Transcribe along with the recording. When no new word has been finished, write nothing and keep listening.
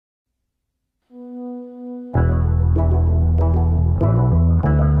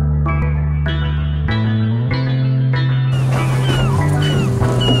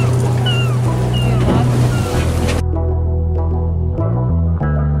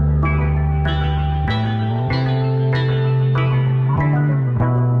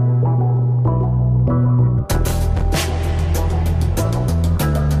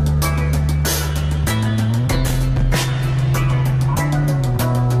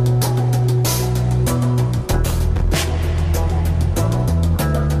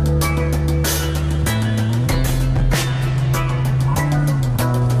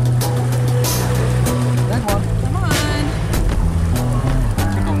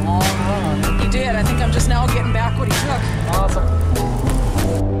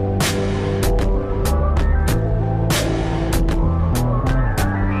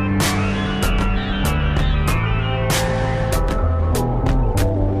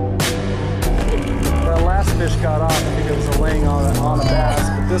fish got off. I think it was a laying on a bass,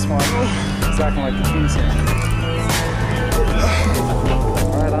 but this one is acting like the king's here.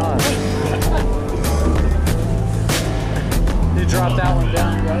 Right on. You drop that one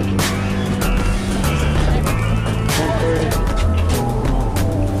down, right? 130.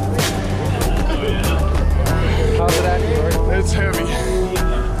 How's it acting, Lord? It's heavy.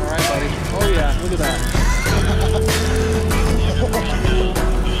 Alright, buddy. Oh yeah, look at that.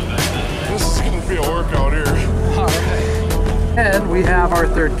 This is gonna be a workout here. Alright. And we have our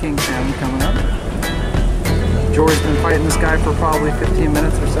third king salmon coming up. Jory's been fighting this guy for probably 15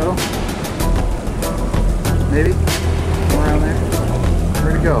 minutes or so. Maybe? Around there.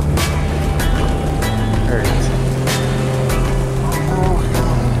 Where'd he go? There he is. Oh.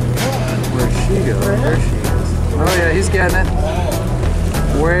 Where'd she go? There she is. Oh yeah, he's getting it.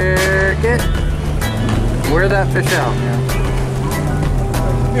 Wear that fish out, man.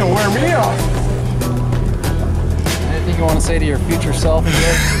 You're gonna wear me off. Anything you want to say to your future self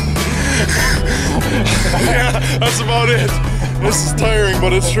here? Yeah, that's about it. This is tiring,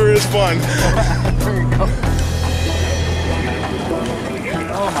 but it sure is fun. There you go.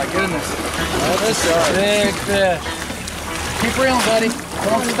 Oh my goodness. Oh, this is a big fish. Keep reeling, buddy.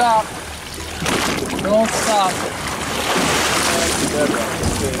 Don't stop. Don't stop.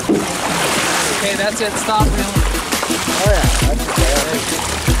 Okay, that's it. Stop reeling. Oh yeah.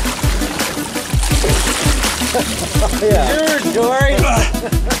 Oh yeah. Huge, Dory. Oh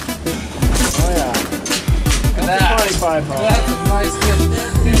yeah. Look at that. 25 pounds. That's a nice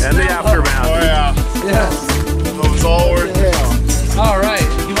fish. And the aftermath. Oh yeah. Yes. It was all worth it. All right.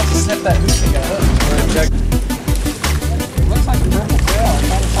 He wants to snip that hoop together. Check. It looks like a purple tail.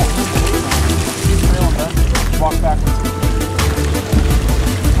 Keep reeling, man. Walk backwards.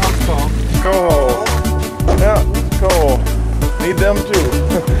 Go. Yeah, go. Need them too.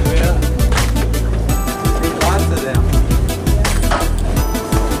 Yeah. Lots of them.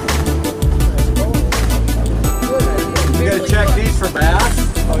 You gotta check these for bass?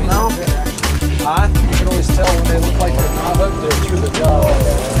 Oh, No? Huh? You can always tell when they look like they're not hooked, they're through the jaw.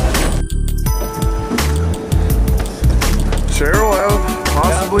 Cheryl will have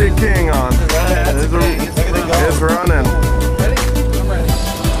possibly a king on. It's running. Ready? I'm ready.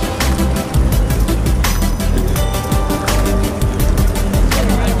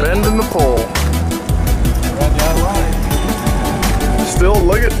 Bending the pole. Run down the line. Still,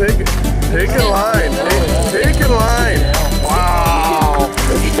 look at taking line. Taking line. Wow.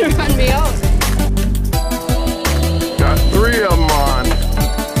 Run me out. Got 3 of them on.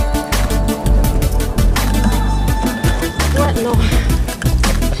 What? No.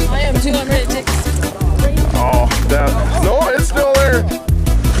 I am too. I'm ready to take this. Oh, that. No, it's still there.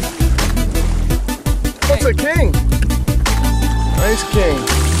 That's a king. Nice king.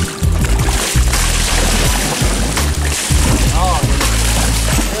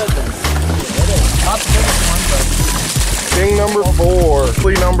 Not the biggest one, but King number 4.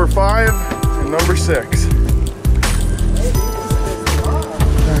 Flea number 5 and number 6.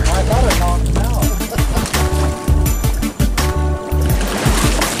 I thought I knocked him out.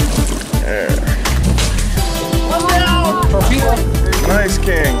 There. Torpedo. Nice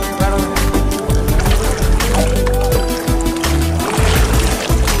king.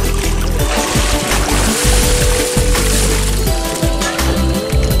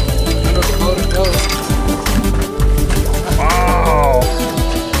 Wow.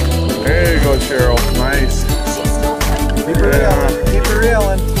 There you go, Cheryl. Nice. Keep her reeling. Keep her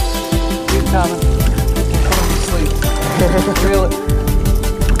reeling. Keep coming. Put him to sleep. Reel it.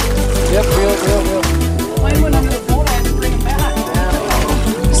 Yep, reel it, reel it, reel it. Mine went under the boat. I had to bring him back.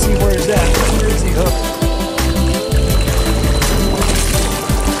 Let's see where he's at. Where is he hooked?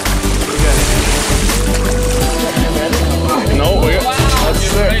 No, that's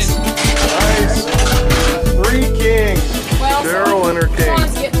 6. Nice. 3 kings. Well, Cheryl and her king.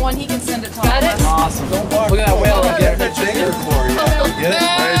 Sean's getting one. He can send it to Got it? Awesome. Look at that whale again.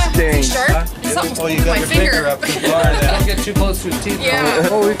 Nice king. Sharp? Something's holding my finger. Don't get too close to his teeth. Yeah.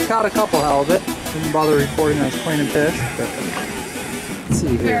 Well, we've caught a couple halibut. Didn't bother recording us cleaning fish. But let's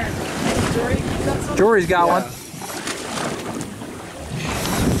see here. Jory's got one.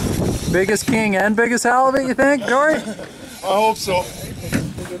 Biggest king and biggest halibut, you think, Jory? I hope so.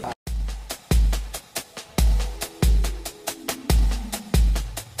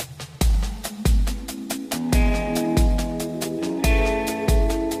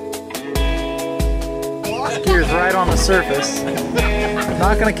 Gear's right on the surface.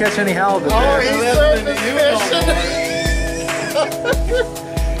 Not gonna catch any halibut there. Oh, he's surface fishing.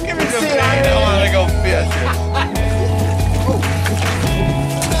 Give me some bait. I want to go fishing.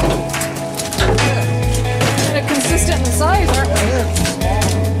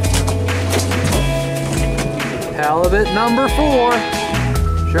 Halibut number 4.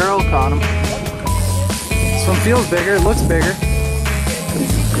 Cheryl caught him. This one feels bigger, it looks bigger.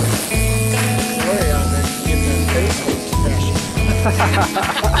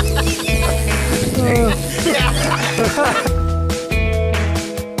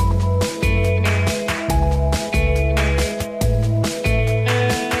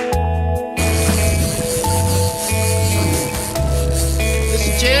 This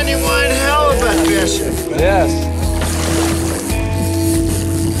is genuine halibut fishing. Yes.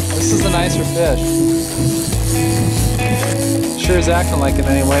 This is the nicer fish. Sure is acting like it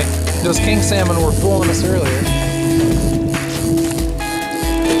anyway. Those king salmon were fooling us earlier.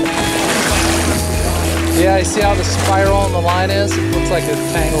 Yeah, you see how the spiral on the line is? It looks like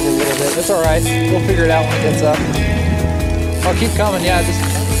it's tangled a little bit. It's alright. We'll figure it out when it gets up. Oh, keep coming. Yeah, just...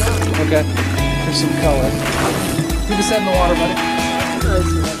 Okay. Here's some color. Keep his head in the water, buddy.